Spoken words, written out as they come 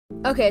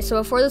Okay,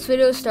 so before this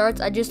video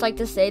starts, I'd just like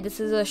to say this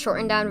is a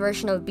shortened down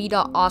version of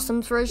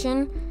B.Awesome's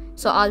version.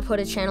 So I'll put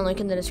a channel link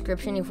in the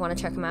description if you want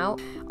to check them out.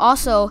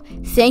 Also,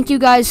 thank you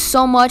guys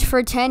so much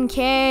for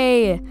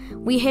 10K.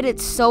 We hit it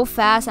so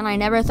fast, and I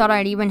never thought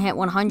I'd even hit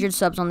 100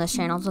 subs on this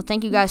channel. So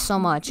thank you guys so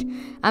much.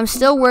 I'm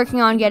still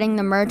working on getting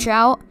the merch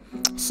out,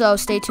 so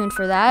stay tuned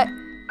for that.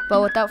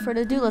 But without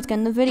further ado, let's get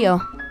in the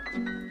video.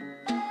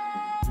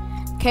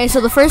 Okay,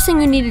 so the first thing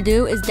you need to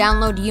do is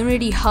download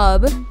Unity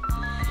Hub.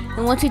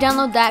 And once you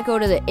download that, go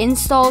to the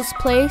installs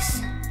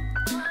place.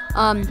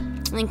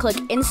 And then click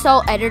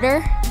install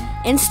editor.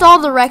 Install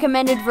the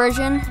recommended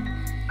version.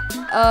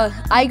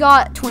 I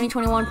got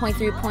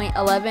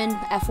 2021.3.11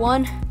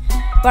 F1,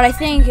 but I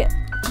think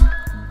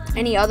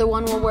any other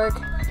one will work.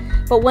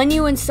 But when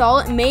you install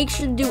it, make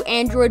sure to do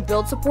Android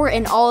build support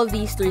and all of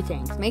these three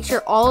things. Make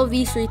sure all of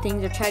these three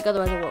things are checked,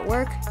 otherwise it won't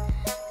work.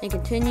 Then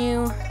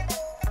continue,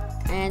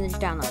 and then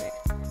just download it.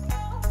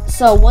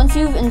 So once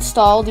you've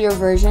installed your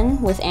version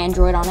with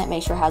Android on it,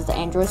 make sure it has the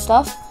Android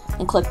stuff,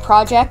 and click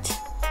project,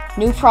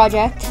 new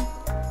project.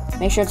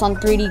 Make sure it's on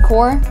 3D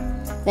Core.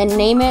 Then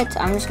name it,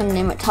 I'm just going to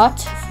name it Tut,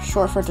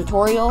 short for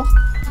tutorial.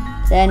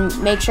 Then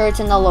make sure it's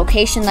in the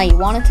location that you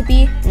want it to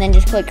be, and then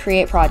just click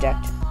create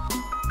project.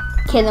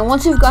 Okay, then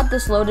once you've got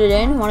this loaded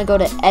in, you want to go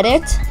to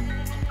edit,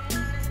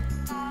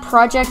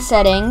 project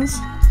settings,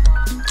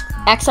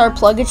 XR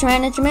plugin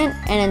management,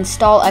 and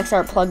install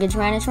XR plugin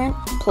management.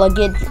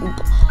 Plugin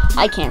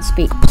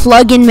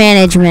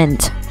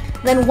management.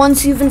 Then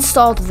once you've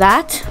installed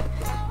that,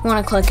 you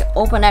want to click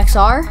open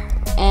XR,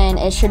 and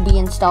it should be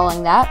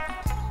installing that.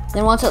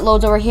 Then once it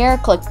loads over here,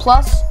 click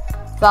plus,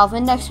 Valve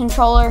Index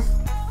Controller,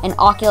 and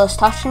Oculus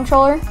Touch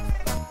Controller.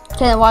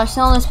 Okay, then while you're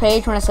still on this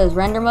page, when it says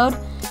render mode,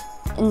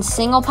 in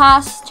single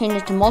pass, change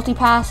it to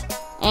multi-pass.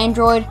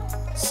 Android,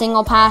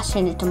 single pass,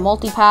 change it to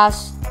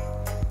multi-pass.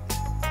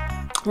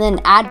 Then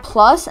add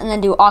plus, and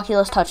then do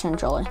Oculus Touch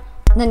Controller.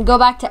 And then go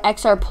back to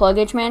XR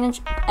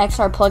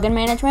plugin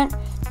management,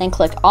 then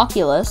click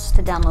Oculus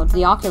to download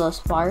the Oculus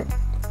part.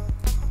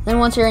 Then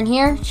once you're in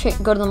here,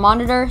 go to the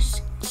monitor,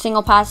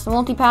 single pass to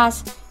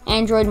multi-pass,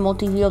 Android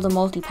multi-view to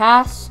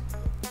multi-pass,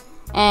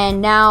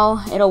 and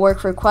now it'll work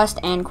for Quest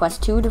and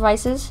Quest 2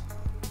 devices.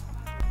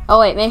 Oh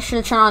wait, make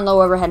sure to turn on low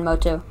overhead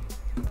mode too.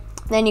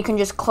 Then you can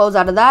just close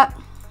out of that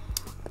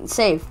and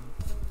save.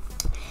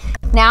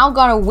 Now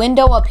got a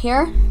window up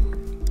here,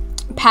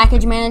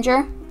 package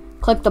manager,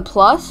 click the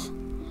plus,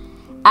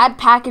 add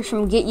package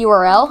from get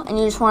URL, and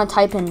you just want to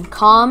type in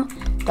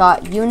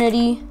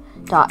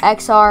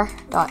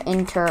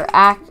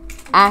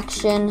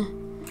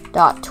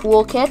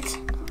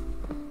com.unity.xr.interaction.toolkit.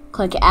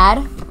 Click add,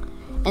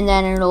 and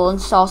then it'll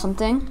install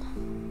something.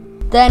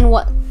 Then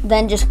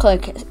just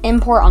click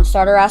import on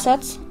starter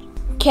assets.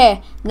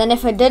 Okay, then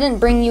if it didn't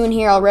bring you in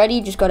here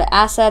already, just go to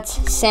assets,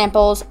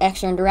 samples,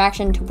 extra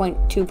interaction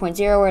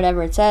 2.2.0,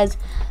 whatever it says,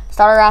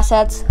 starter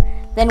assets.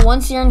 Then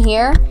once you're in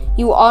here,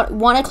 you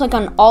want to click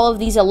on all of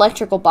these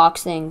electrical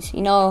box things.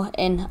 You know,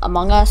 in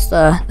Among Us,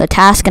 the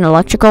task and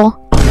electrical.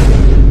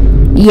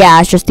 Yeah,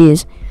 it's just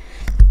these.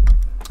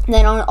 And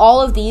then on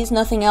all of these,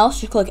 nothing else,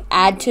 just click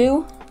add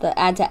to, the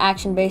add to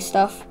action based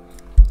stuff.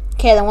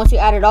 Okay, then once you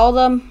added all of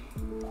them,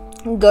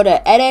 go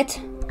to edit,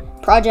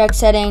 project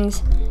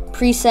settings,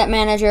 preset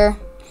manager.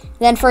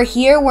 Then for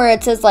here where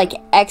it says like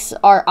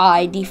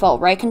XRI default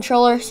right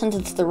controller, since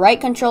it's the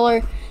right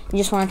controller, you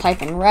just want to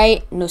type in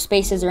right, no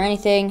spaces or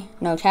anything,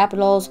 no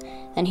capitals.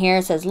 Then here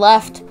it says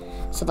left,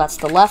 so that's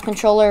the left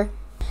controller.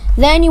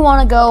 Then you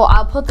want to go,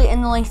 I'll put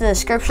in the link to the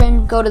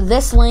description, go to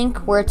this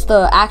link where it's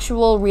the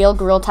actual real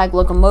gorillatag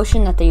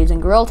locomotion that they use in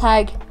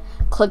gorillatag.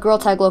 Click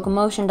gorillatag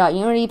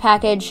locomotion.unity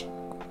package,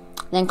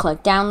 then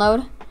click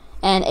download,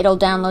 and it'll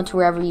download to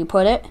wherever you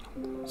put it.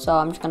 So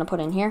I'm just going to put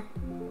it in here.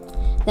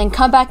 Then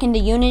come back into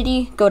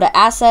Unity, go to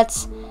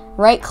assets,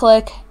 right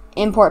click,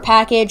 import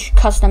package,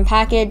 custom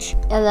package,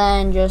 and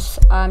then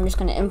I'm just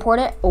going to import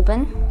it,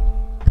 open.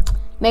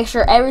 Make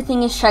sure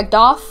everything is checked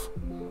off,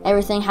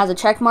 everything has a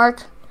check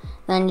mark,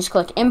 then just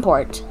click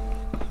import.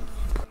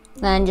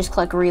 Then just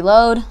click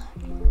reload.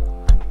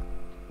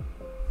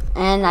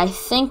 And I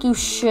think you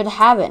should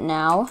have it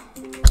now.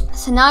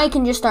 So now you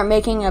can just start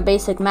making a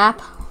basic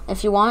map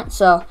if you want.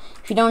 So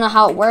if you don't know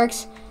how it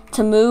works,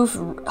 to move,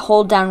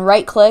 hold down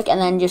right click and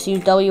then just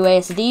use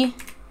WASD.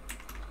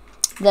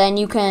 Then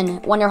you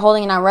can, when you're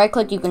holding down right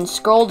click, you can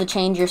scroll to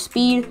change your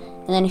speed.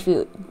 And then if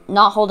you're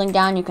not holding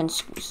down, you can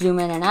zoom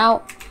in and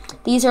out.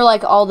 These are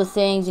like all the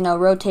things, you know,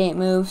 rotate,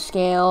 move,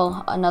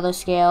 scale, another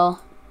scale,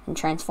 and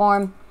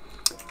transform.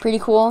 Pretty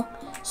cool.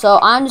 So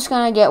I'm just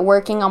gonna get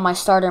working on my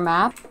starter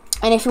map.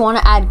 And if you want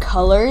to add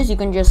colors, you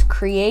can just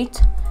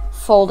create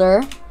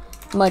folder,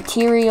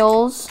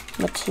 materials,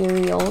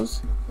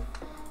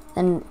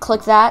 and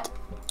click that,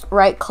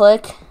 right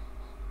click,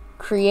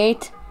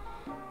 create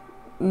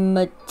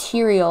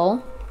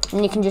material,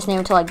 and you can just name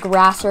it to like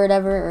grass or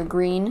whatever, or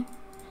green.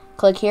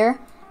 Click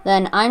here.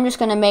 Then I'm just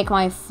gonna make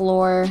my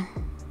floor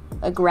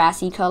a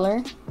grassy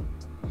color.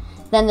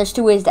 Then there's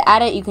two ways to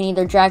add it. You can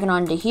either drag it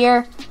onto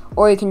here,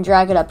 or you can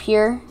drag it up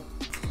here.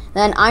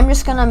 Then I'm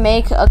just gonna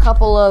make a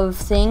couple of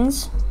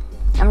things.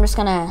 I'm just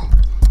gonna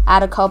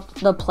add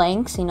the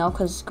planks, you know,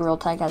 because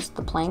Gorillatag has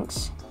the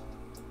planks.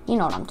 You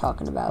know what I'm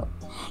talking about.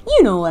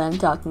 You know what I'm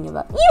talking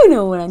about. You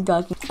know what I'm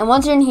talking about. And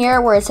once you're in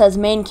here where it says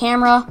main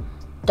camera,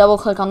 double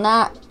click on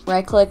that,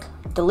 right click,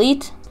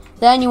 delete.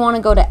 Then you want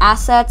to go to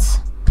assets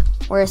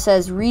where it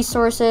says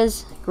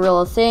resources,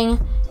 gorilla thing.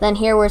 Then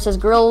here where it says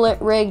gorilla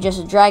rig,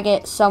 just drag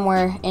it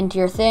somewhere into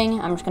your thing.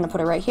 I'm just gonna put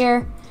it right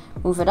here,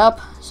 move it up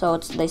so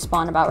they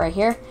spawn about right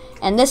here.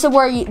 And this is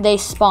where they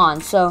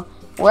spawn. So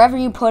wherever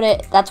you put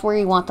it, that's where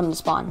you want them to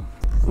spawn.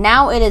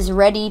 Now it is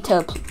ready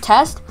to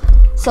test.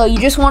 So you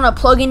just want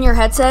to plug in your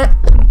headset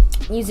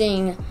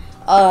using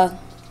a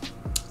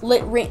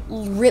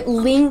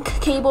link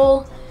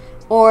cable,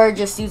 or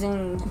just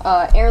using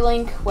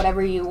AirLink,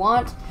 whatever you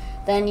want.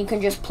 Then you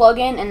can just plug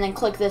in and then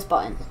click this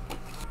button.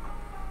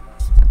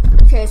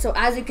 Okay, so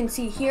as you can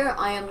see here,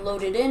 I am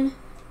loaded in,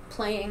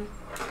 playing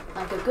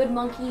like a good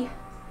monkey.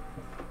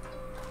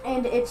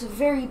 And it's a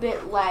very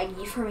bit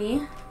laggy for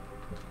me.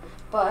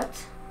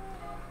 But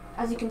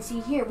as you can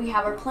see here, we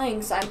have our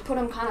planks. I put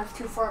them kind of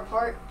too far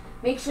apart.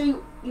 Make sure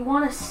you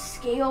want to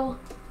scale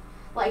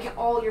like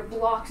all your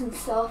blocks and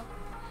stuff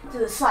to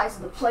the size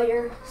of the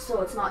player,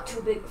 so it's not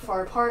too big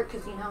far apart,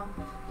 because you know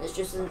this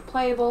just isn't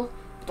playable.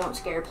 Don't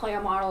scare your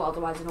player model,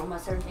 otherwise it'll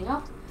mess everything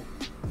up.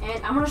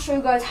 And I'm going to show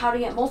you guys how to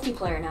get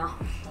multiplayer now.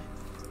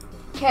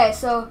 Okay,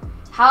 so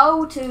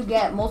how to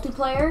get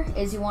multiplayer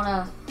is you want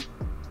to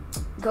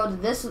go to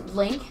this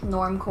link,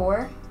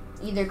 Normcore,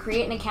 either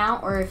create an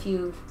account, or if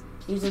you've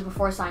used it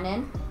before, sign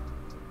in.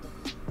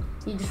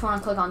 You just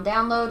want to click on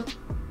download.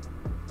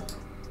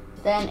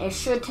 Then it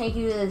should take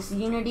you to this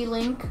Unity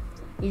link.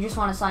 You just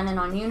want to sign in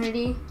on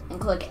Unity and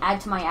click add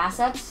to my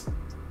assets.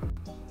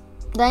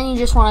 Then you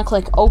just want to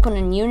click open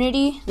in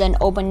Unity, then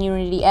open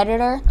Unity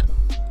editor.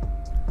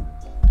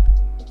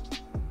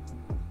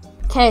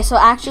 Okay, so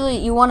actually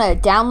you want to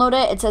download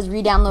it. It says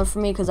re-download for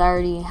me because I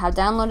already have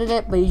downloaded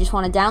it, but you just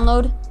want to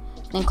download,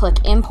 then click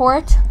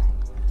import.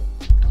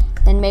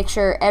 Then make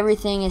sure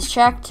everything is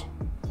checked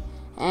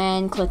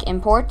and click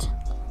import.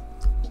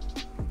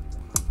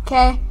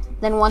 Okay.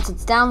 Then once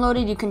it's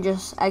downloaded, you can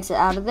just exit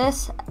out of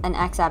this and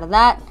X out of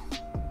that.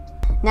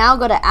 Now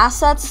go to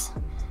assets,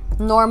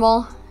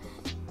 normal,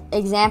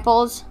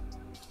 examples,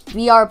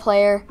 VR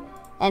player,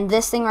 and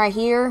this thing right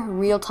here,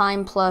 real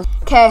time plus.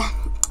 Okay,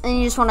 and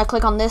you just want to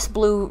click on this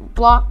blue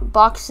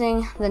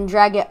boxing, then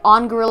drag it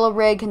on Gorilla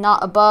Rig,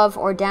 not above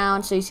or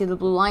down, so you see the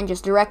blue line,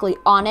 just directly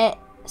on it.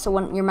 So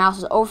when your mouse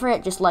is over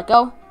it, just let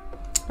go.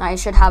 Now you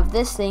should have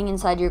this thing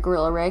inside your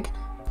Gorilla Rig.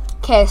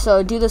 Okay,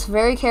 so do this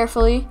very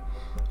carefully.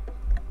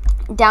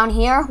 Down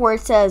here where it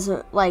says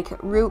like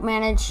root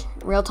manage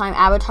real-time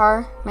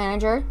avatar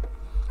manager,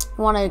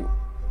 you want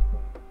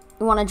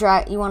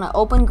to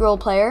open Gorilla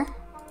player,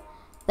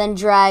 then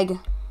drag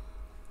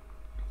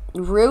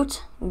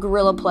root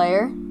Gorilla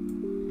player,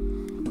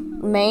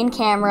 main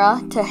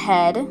camera to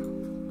head,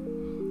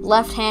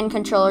 left hand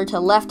controller to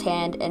left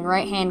hand, and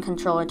right hand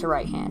controller to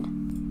right hand.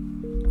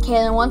 Okay,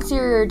 then once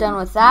you're done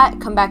with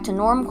that, come back to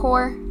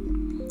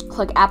Normcore,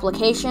 click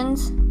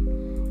applications,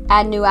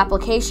 add new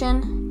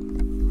application.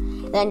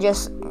 Then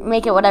just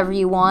make it whatever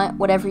you want,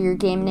 whatever your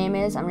game name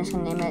is. I'm just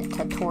gonna name it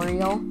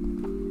tutorial.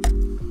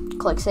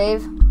 Click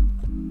save.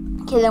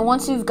 Okay, then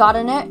once you've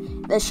gotten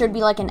it, there should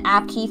be like an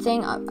app key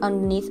thing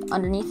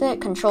underneath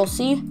it. Control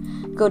C,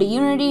 go to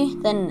Unity,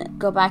 then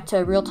go back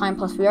to real-time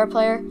plus VR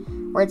player,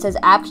 where it says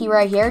app key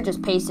right here,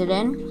 just paste it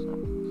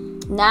in.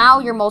 Now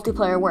your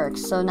multiplayer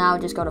works. So now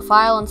just go to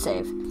file and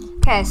save.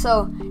 Okay,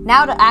 so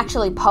now to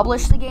actually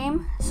publish the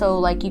game, so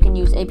like you can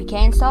use APK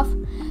and stuff,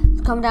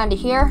 come down to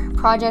here,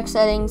 project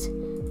settings,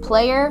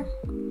 player,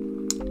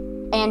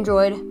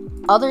 Android,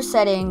 other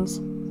settings,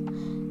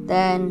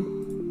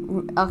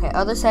 then, okay,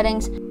 other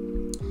settings.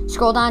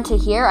 Scroll down to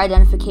here,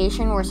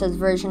 identification, where it says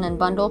version and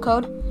bundle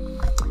code.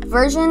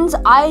 Versions,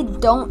 I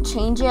don't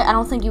change it. I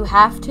don't think you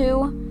have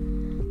to,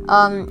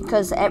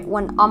 because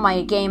when on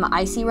my game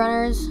Icy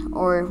Runners,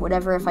 or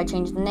whatever, if I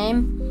change the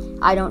name,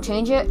 I don't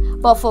change it.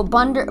 But for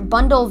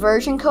bundle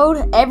version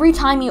code, every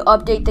time you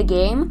update the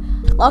game,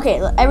 okay,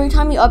 every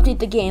time you update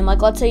the game,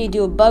 like let's say you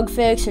do a bug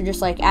fix or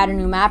just like add a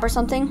new map or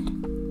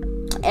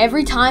something,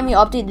 every time you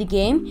update the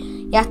game,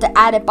 you have to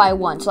add it by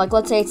 1. So like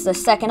let's say it's the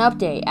second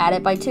update, add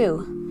it by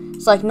 2.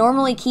 So like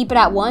normally keep it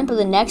at 1, but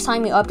the next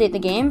time you update the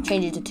game,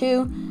 change it to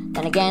 2,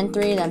 then again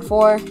 3, then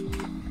 4.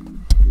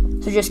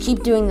 So just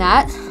keep doing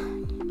that.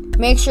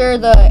 Make sure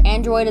the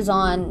Android is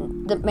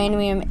on the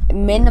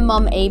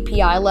minimum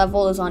API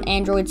level is on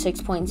Android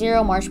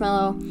 6.0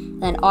 Marshmallow,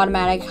 then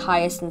automatic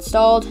highest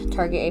installed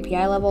target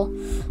API level.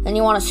 Then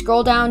you want to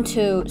scroll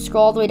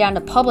all the way down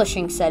to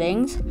publishing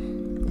settings.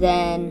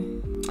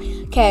 Then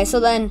okay, so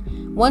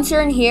then once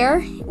you're in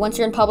here, once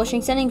you're in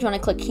publishing settings, you want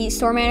to click Key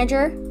Store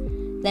Manager,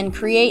 then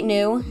create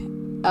new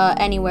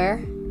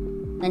anywhere,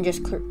 then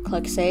just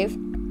click save.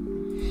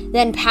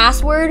 Then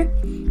password,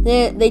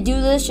 they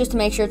do this just to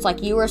make sure it's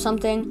like you or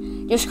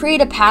something. Just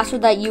create a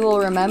password that you will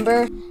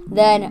remember.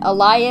 Then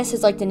alias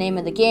is like the name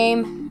of the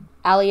game.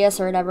 alias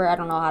or whatever. I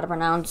don't know how to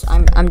pronounce.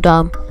 I'm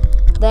dumb.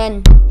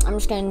 Then I'm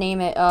just gonna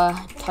name it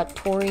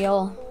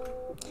tutorial.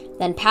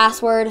 Then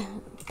password.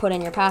 Put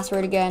in your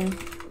password again.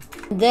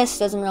 This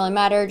doesn't really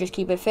matter. Just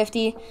keep it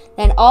 50.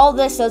 Then all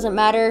this doesn't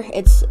matter.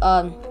 It's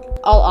all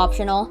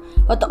optional.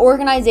 But the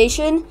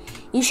organization,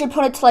 you should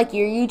put it to like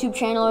your YouTube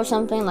channel or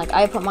something. Like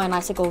I put mine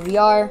Icicle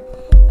VR,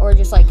 or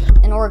just like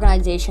an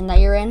organization that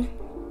you're in.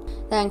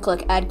 Then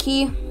click add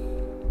key.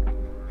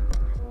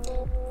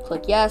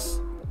 Click yes.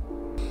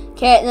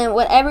 Okay, and then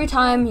every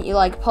time you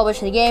like publish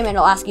the game,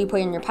 it'll ask you to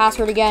put in your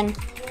password again.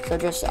 So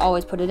just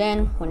always put it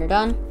in when you're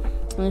done.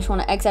 I just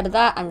want to exit out of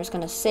that. I'm just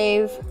gonna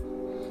save.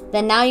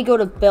 Then now you go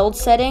to build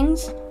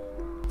settings.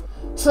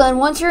 So then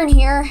once you're in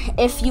here,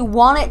 if you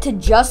want it to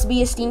just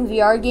be a Steam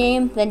VR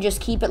game, then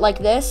just keep it like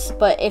this.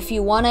 But if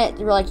you want it,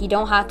 like you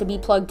don't have to be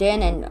plugged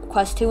in and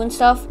Quest 2 and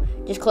stuff,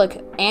 just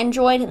click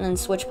Android and then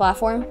switch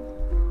platform.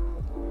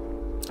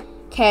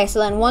 Okay, so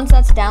then once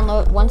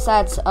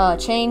that's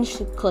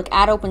changed, click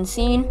add open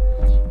scene,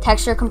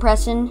 texture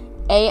compression,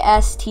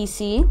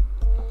 ASTC.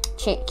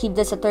 Keep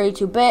this at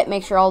 32-bit,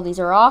 make sure all these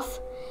are off.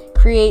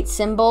 Create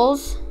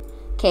symbols.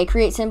 Okay,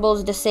 create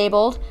symbols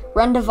disabled.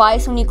 Run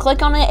device, when you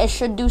click on it, it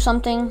should do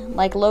something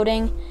like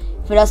loading.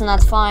 If it doesn't,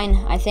 that's fine,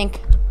 I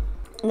think.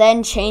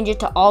 Then change it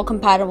to all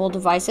compatible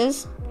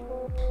devices.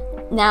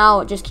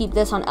 Now just keep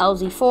this on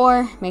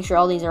LZ4, make sure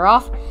all these are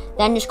off.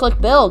 Then just click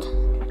build.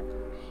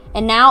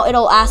 And now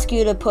it'll ask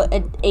you to put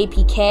an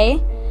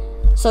APK.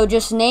 So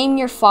just name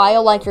your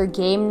file like your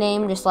game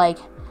name, just like,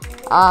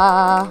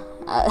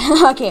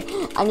 okay,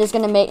 I'm just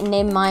gonna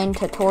name mine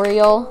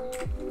tutorial.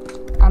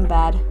 I'm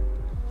bad.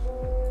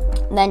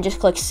 And then just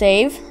click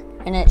save,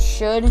 and it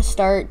should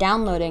start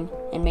downloading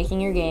and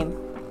making your game.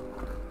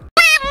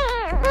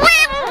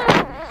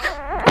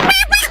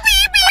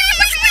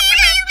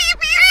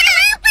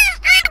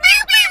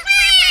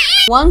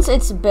 Once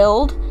it's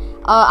built,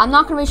 I'm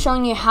not going to be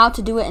showing you how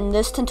to do it in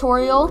this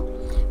tutorial,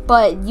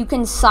 but you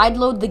can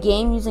sideload the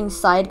game using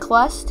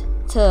SideQuest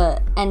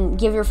and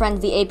give your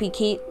friends the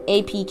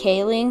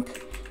APK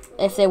link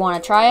if they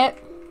want to try it.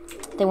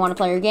 They want to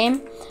play your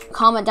game.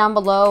 Comment down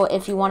below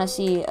if you want to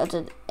see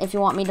if you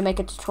want me to make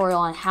a tutorial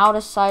on how to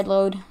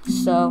sideload.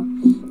 So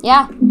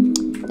yeah,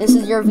 this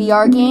is your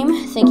VR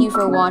game. Thank you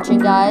for watching,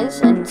 guys,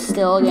 and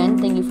still again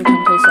thank you for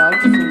 10K subs.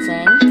 It's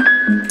insane.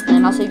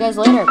 And I'll see you guys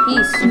later.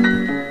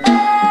 Peace.